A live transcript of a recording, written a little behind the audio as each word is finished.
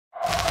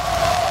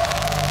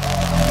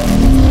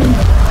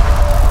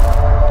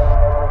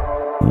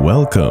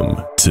Welcome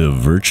to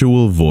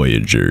Virtual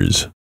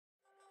Voyagers.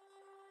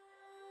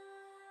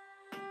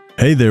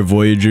 Hey there,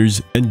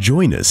 Voyagers, and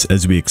join us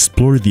as we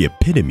explore the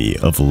epitome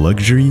of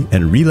luxury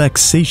and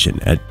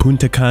relaxation at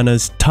Punta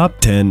Cana's top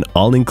 10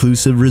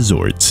 all-inclusive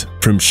resorts.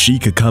 From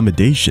chic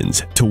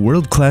accommodations to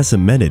world-class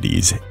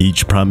amenities,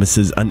 each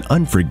promises an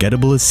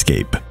unforgettable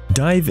escape.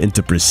 Dive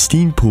into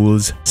pristine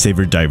pools,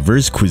 savor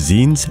diverse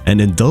cuisines, and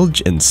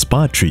indulge in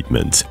spa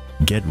treatments.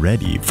 Get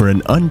ready for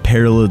an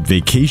unparalleled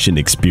vacation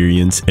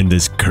experience in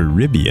this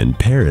Caribbean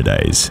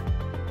paradise.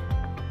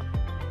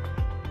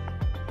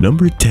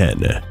 Number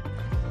 10.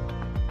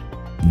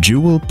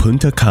 Jewel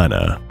Punta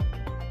Cana.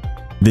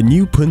 The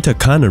new Punta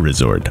Cana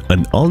resort,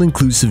 an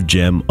all-inclusive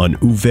gem on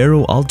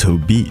Uvero Alto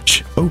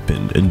Beach,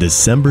 opened in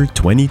December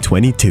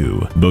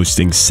 2022,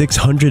 boasting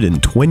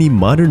 620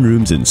 modern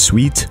rooms and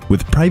suites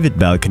with private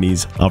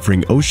balconies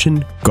offering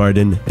ocean,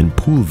 garden, and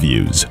pool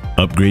views.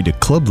 Upgrade to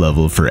club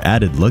level for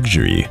added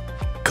luxury.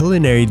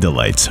 Culinary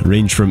delights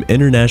range from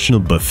international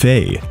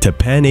buffet to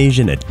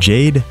Pan-Asian at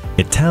Jade,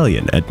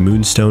 Italian at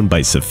Moonstone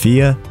by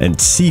Sophia, and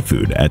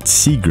seafood at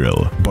Sea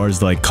Grill.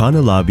 Bars like Kana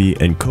Lobby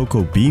and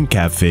Coco Bean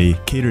Cafe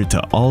cater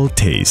to all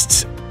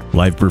tastes.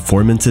 Live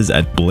performances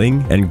at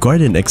Bling and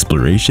garden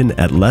exploration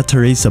at La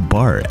Teresa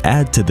Bar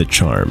add to the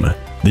charm.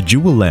 The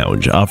Jewel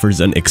Lounge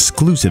offers an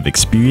exclusive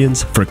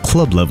experience for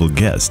club-level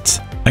guests.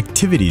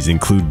 Activities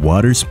include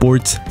water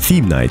sports,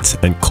 theme nights,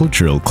 and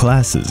cultural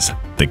classes.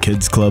 The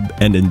Kids Club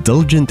and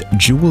indulgent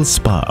Jewel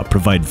Spa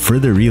provide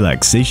further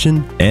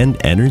relaxation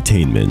and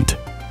entertainment.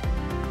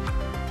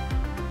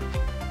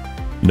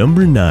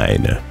 Number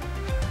 9.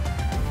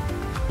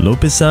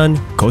 Lopesan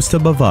Costa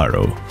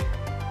Bavaro.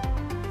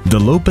 The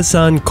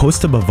Lopesan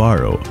Costa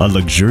Bavaro, a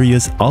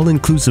luxurious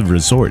all-inclusive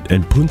resort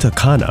in Punta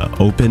Cana,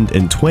 opened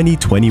in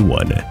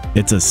 2021.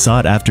 It's a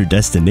sought-after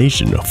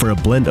destination for a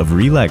blend of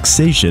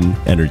relaxation,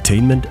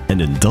 entertainment, and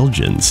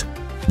indulgence.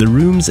 The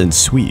rooms and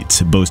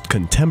suites boast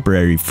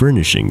contemporary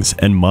furnishings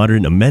and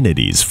modern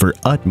amenities for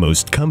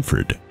utmost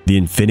comfort. The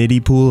infinity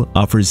pool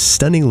offers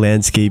stunning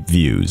landscape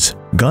views.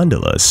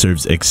 Gondola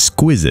serves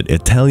exquisite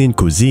Italian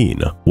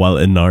cuisine, while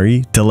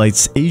Inari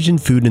delights Asian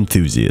food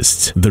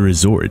enthusiasts. The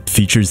resort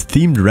features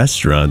themed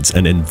restaurants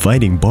and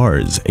inviting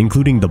bars,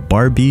 including the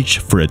Bar Beach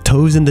for a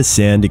toes in the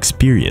sand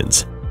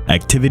experience.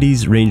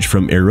 Activities range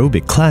from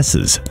aerobic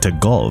classes to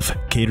golf,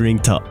 catering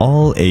to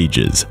all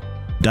ages.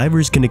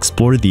 Divers can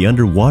explore the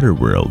underwater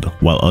world,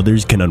 while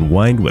others can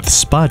unwind with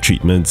spa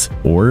treatments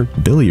or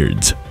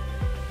billiards.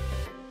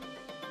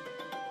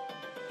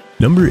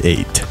 Number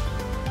 8.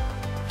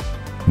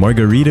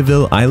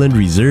 Margaritaville Island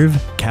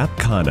Reserve, Cap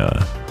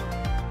Cana.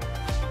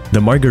 The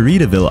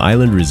Margaritaville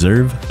Island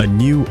Reserve, a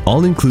new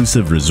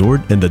all-inclusive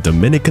resort in the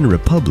Dominican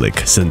Republic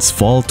since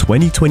fall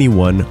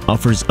 2021,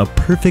 offers a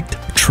perfect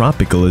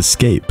tropical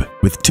escape.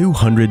 With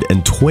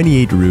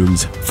 228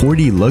 rooms,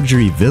 40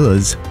 luxury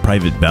villas,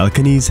 private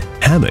balconies,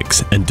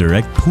 hammocks, and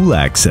direct pool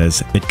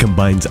access, it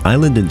combines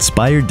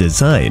island-inspired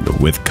design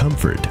with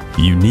comfort.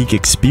 Unique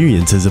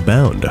experiences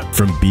abound,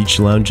 from beach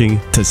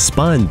lounging to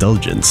spa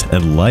indulgence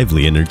and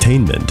lively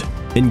entertainment.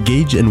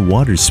 Engage in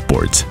water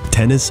sports,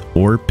 tennis,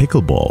 or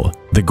pickleball.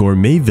 The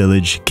Gourmet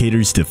Village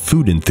caters to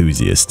food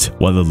enthusiasts,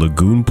 while the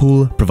Lagoon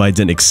Pool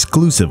provides an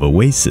exclusive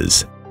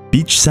oasis.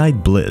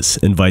 Beachside Bliss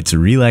invites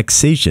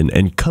relaxation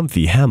and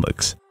comfy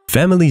hammocks.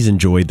 Families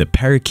enjoy the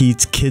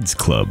Parakeets Kids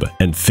Club,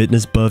 and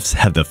fitness buffs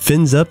have the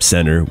Fins Up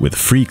Center with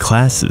free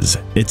classes.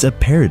 It's a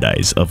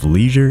paradise of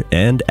leisure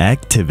and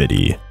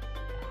activity.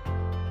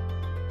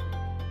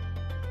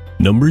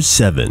 Number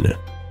 7.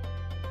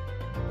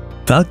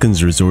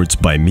 Falcons Resorts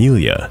by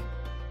Melia.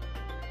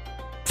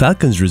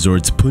 Falcons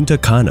Resorts Punta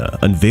Cana,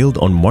 unveiled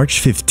on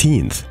March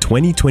 15,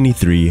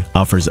 2023,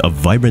 offers a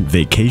vibrant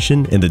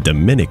vacation in the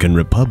Dominican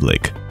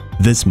Republic.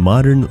 This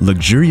modern,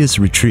 luxurious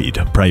retreat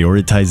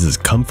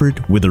prioritizes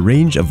comfort with a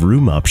range of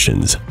room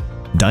options.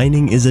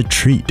 Dining is a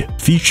treat,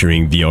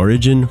 featuring the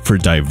origin for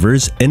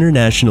diverse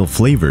international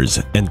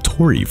flavors and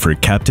Tori for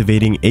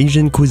captivating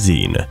Asian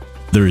cuisine.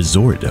 The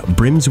resort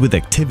brims with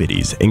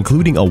activities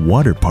including a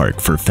water park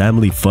for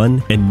family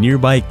fun and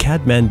nearby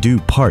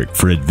Kathmandu Park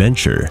for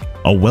adventure.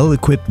 A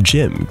well-equipped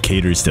gym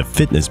caters to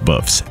fitness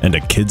buffs, and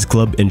a kids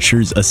club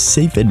ensures a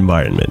safe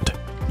environment.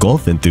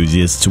 Golf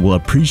enthusiasts will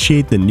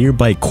appreciate the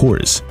nearby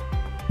course.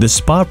 The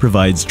spa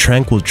provides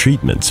tranquil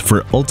treatments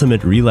for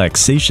ultimate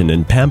relaxation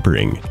and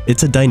pampering.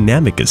 It's a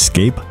dynamic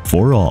escape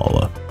for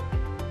all.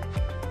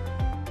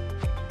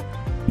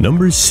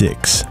 Number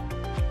 6.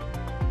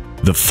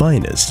 The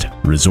finest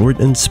resort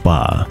and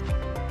spa.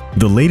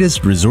 The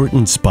latest resort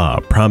and spa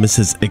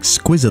promises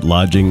exquisite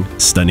lodging,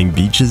 stunning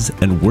beaches,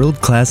 and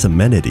world-class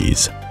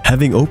amenities.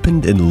 Having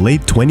opened in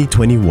late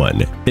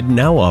 2021, it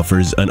now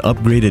offers an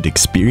upgraded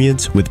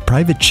experience with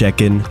private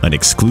check-in, an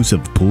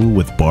exclusive pool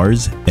with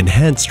bars,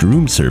 enhanced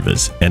room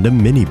service, and a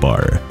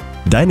minibar.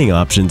 Dining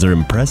options are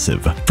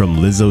impressive, from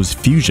Lizzo's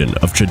fusion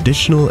of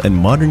traditional and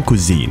modern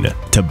cuisine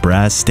to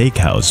Brass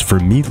Steakhouse for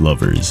meat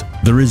lovers.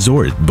 The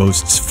resort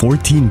boasts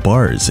 14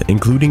 bars,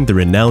 including the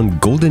renowned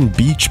Golden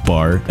Beach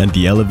Bar and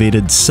the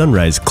elevated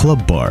Sunrise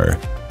Club Bar.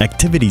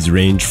 Activities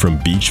range from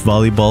beach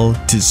volleyball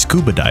to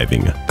scuba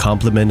diving,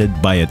 complemented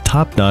by a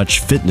top-notch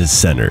fitness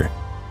center.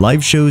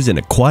 Live shows and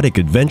aquatic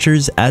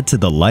adventures add to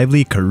the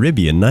lively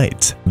Caribbean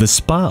nights. The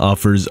spa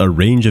offers a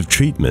range of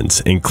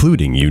treatments,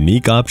 including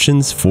unique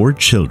options for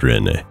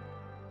children.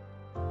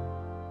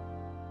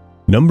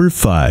 Number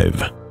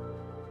 5.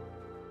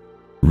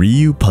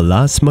 Riu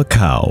Palace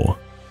Macau.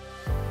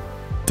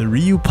 The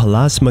Riu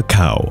Palace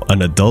Macau,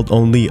 an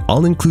adult-only,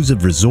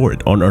 all-inclusive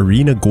resort on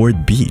Arena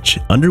Gord Beach,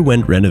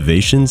 underwent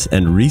renovations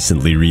and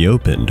recently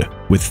reopened.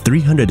 With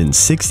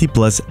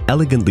 360-plus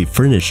elegantly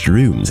furnished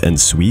rooms and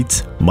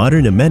suites,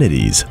 modern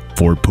amenities,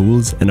 4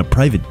 pools, and a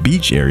private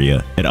beach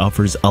area, it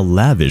offers a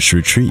lavish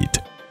retreat.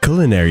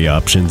 Culinary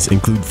options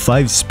include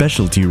 5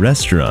 specialty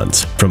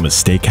restaurants, from a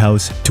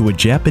steakhouse to a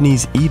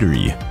Japanese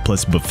eatery,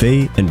 plus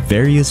buffet and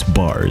various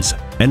bars.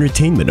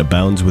 Entertainment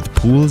abounds with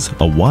pools,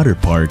 a water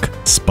park,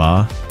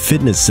 spa,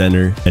 fitness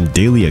center, and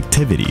daily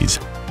activities.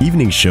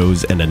 Evening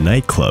shows and a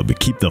nightclub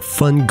keep the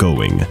fun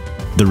going.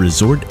 The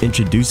resort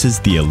introduces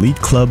the Elite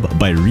Club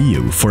by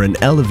Riu for an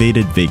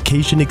elevated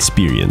vacation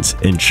experience,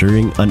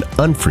 ensuring an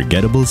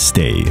unforgettable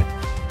stay.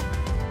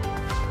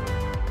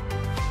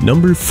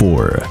 Number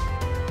 4.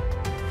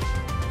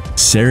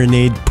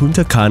 Serenade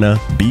Punta Cana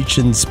Beach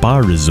and Spa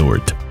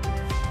Resort.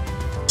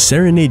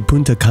 Serenade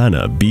Punta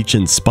Cana Beach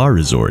and Spa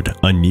Resort,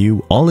 a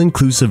new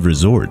all-inclusive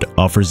resort,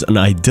 offers an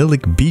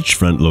idyllic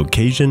beachfront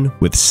location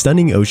with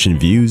stunning ocean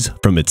views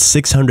from its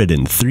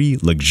 603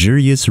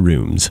 luxurious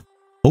rooms.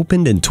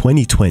 Opened in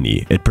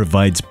 2020, it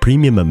provides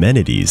premium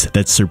amenities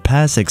that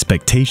surpass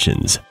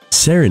expectations.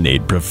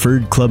 Serenade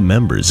Preferred Club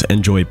members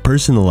enjoy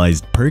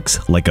personalized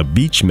perks like a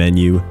beach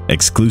menu,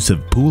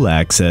 exclusive pool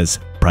access,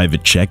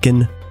 private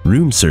check-in,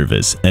 room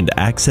service, and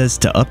access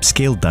to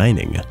upscale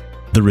dining.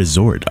 The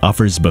resort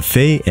offers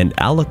buffet and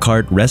a la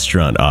carte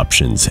restaurant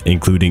options,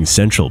 including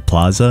Central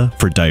Plaza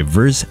for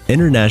diverse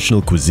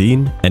international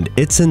cuisine and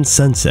Itzan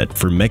Sunset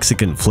for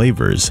Mexican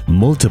flavors,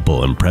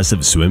 multiple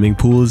impressive swimming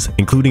pools,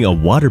 including a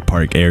water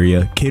park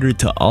area catered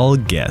to all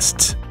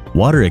guests.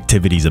 Water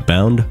activities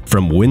abound,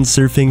 from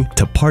windsurfing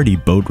to party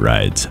boat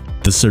rides.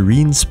 The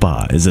Serene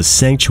Spa is a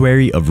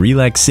sanctuary of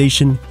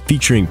relaxation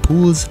featuring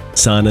pools,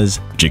 saunas,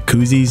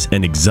 jacuzzis,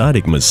 and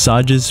exotic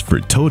massages for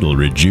total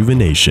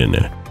rejuvenation.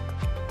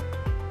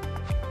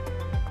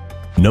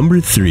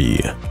 Number 3.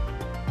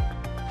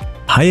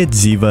 Hyatt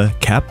Ziva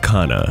Cap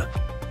Cana.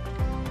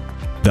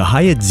 The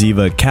Hyatt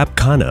Ziva Cap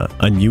Cana,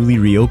 a newly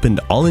reopened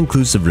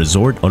all-inclusive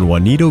resort on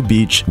Juanito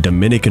Beach,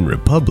 Dominican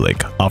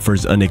Republic,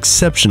 offers an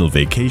exceptional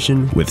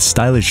vacation with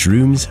stylish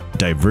rooms,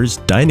 diverse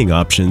dining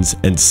options,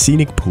 and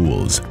scenic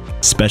pools.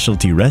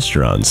 Specialty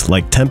restaurants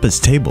like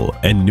Tempest Table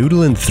and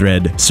Noodle and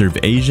Thread serve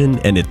Asian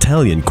and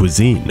Italian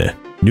cuisine.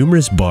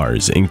 Numerous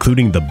bars,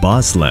 including the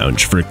Boss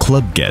Lounge for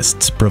club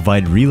guests,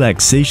 provide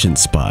relaxation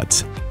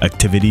spots.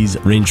 Activities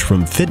range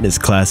from fitness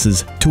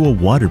classes to a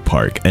water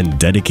park and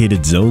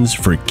dedicated zones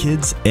for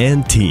kids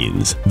and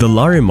teens. The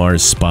Larimar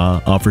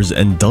Spa offers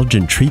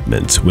indulgent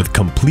treatments with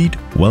complete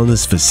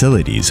wellness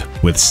facilities,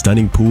 with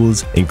stunning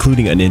pools,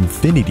 including an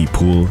infinity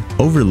pool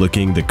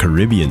overlooking the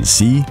Caribbean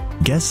Sea.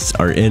 Guests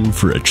are in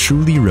for a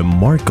truly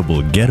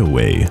remarkable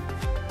getaway.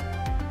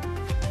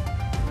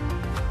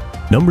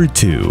 Number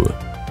 2.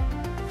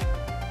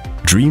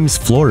 Dreams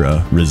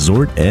Flora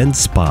Resort and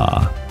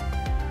Spa.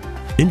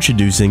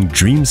 Introducing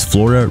Dreams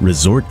Flora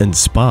Resort and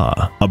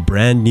Spa, a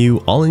brand new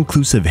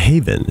all-inclusive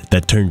haven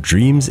that turned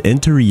dreams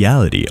into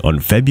reality on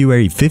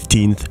February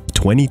 15th,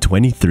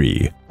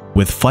 2023.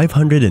 With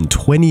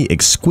 520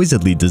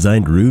 exquisitely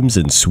designed rooms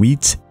and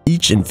suites,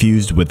 each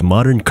infused with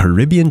modern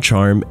Caribbean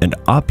charm and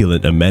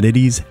opulent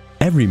amenities,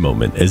 every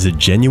moment is a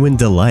genuine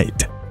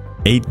delight.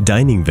 8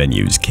 dining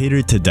venues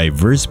cater to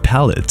diverse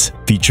palates,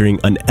 featuring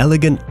an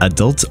elegant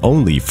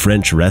adults-only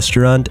French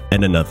restaurant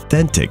and an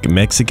authentic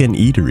Mexican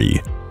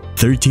eatery.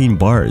 13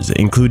 bars,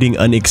 including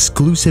an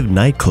exclusive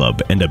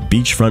nightclub and a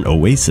beachfront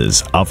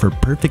oasis, offer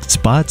perfect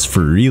spots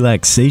for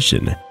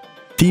relaxation.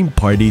 Themed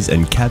parties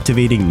and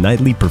captivating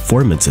nightly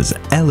performances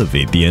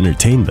elevate the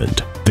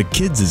entertainment. The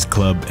Kids'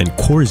 Club and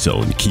Core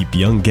Zone keep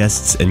young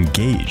guests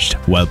engaged,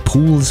 while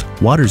pools,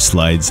 water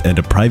slides, and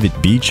a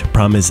private beach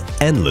promise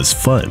endless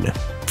fun.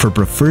 For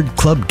preferred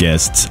club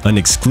guests, an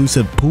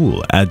exclusive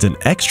pool adds an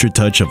extra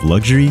touch of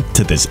luxury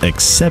to this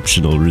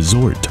exceptional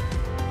resort.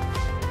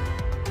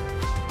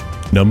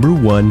 Number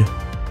 1.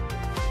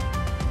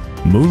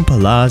 Moon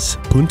Palace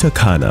Punta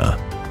Cana.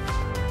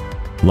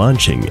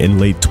 Launching in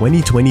late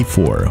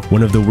 2024,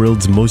 one of the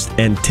world's most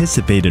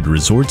anticipated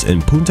resorts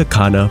in Punta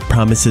Cana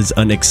promises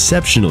an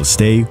exceptional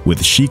stay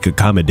with chic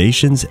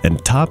accommodations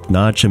and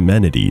top-notch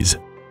amenities.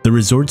 The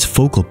resort's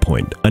focal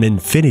point, an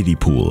infinity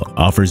pool,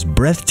 offers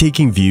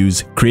breathtaking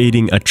views,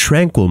 creating a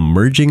tranquil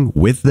merging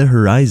with the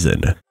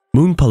horizon.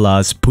 Moon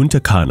Palace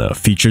Punta Cana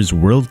features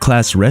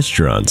world-class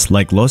restaurants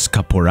like Los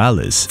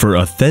Caporales for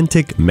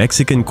authentic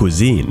Mexican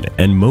cuisine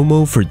and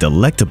Momo for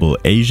delectable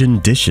Asian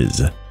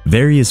dishes.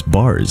 Various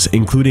bars,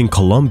 including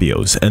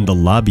Colombios and the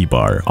Lobby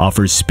Bar,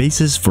 offer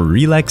spaces for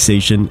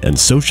relaxation and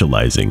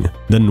socializing.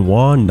 The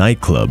Noir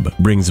nightclub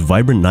brings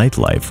vibrant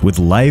nightlife with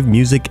live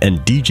music and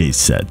DJ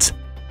sets.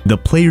 The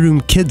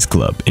Playroom Kids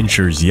Club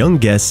ensures young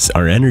guests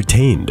are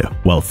entertained,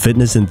 while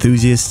fitness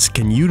enthusiasts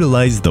can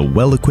utilize the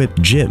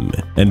well-equipped gym,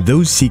 and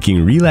those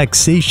seeking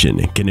relaxation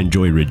can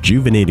enjoy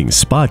rejuvenating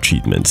spa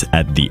treatments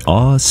at the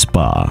Awe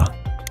Spa.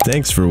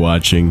 Thanks for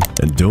watching,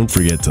 and don't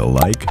forget to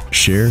like,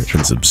 share,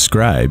 and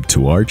subscribe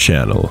to our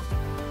channel.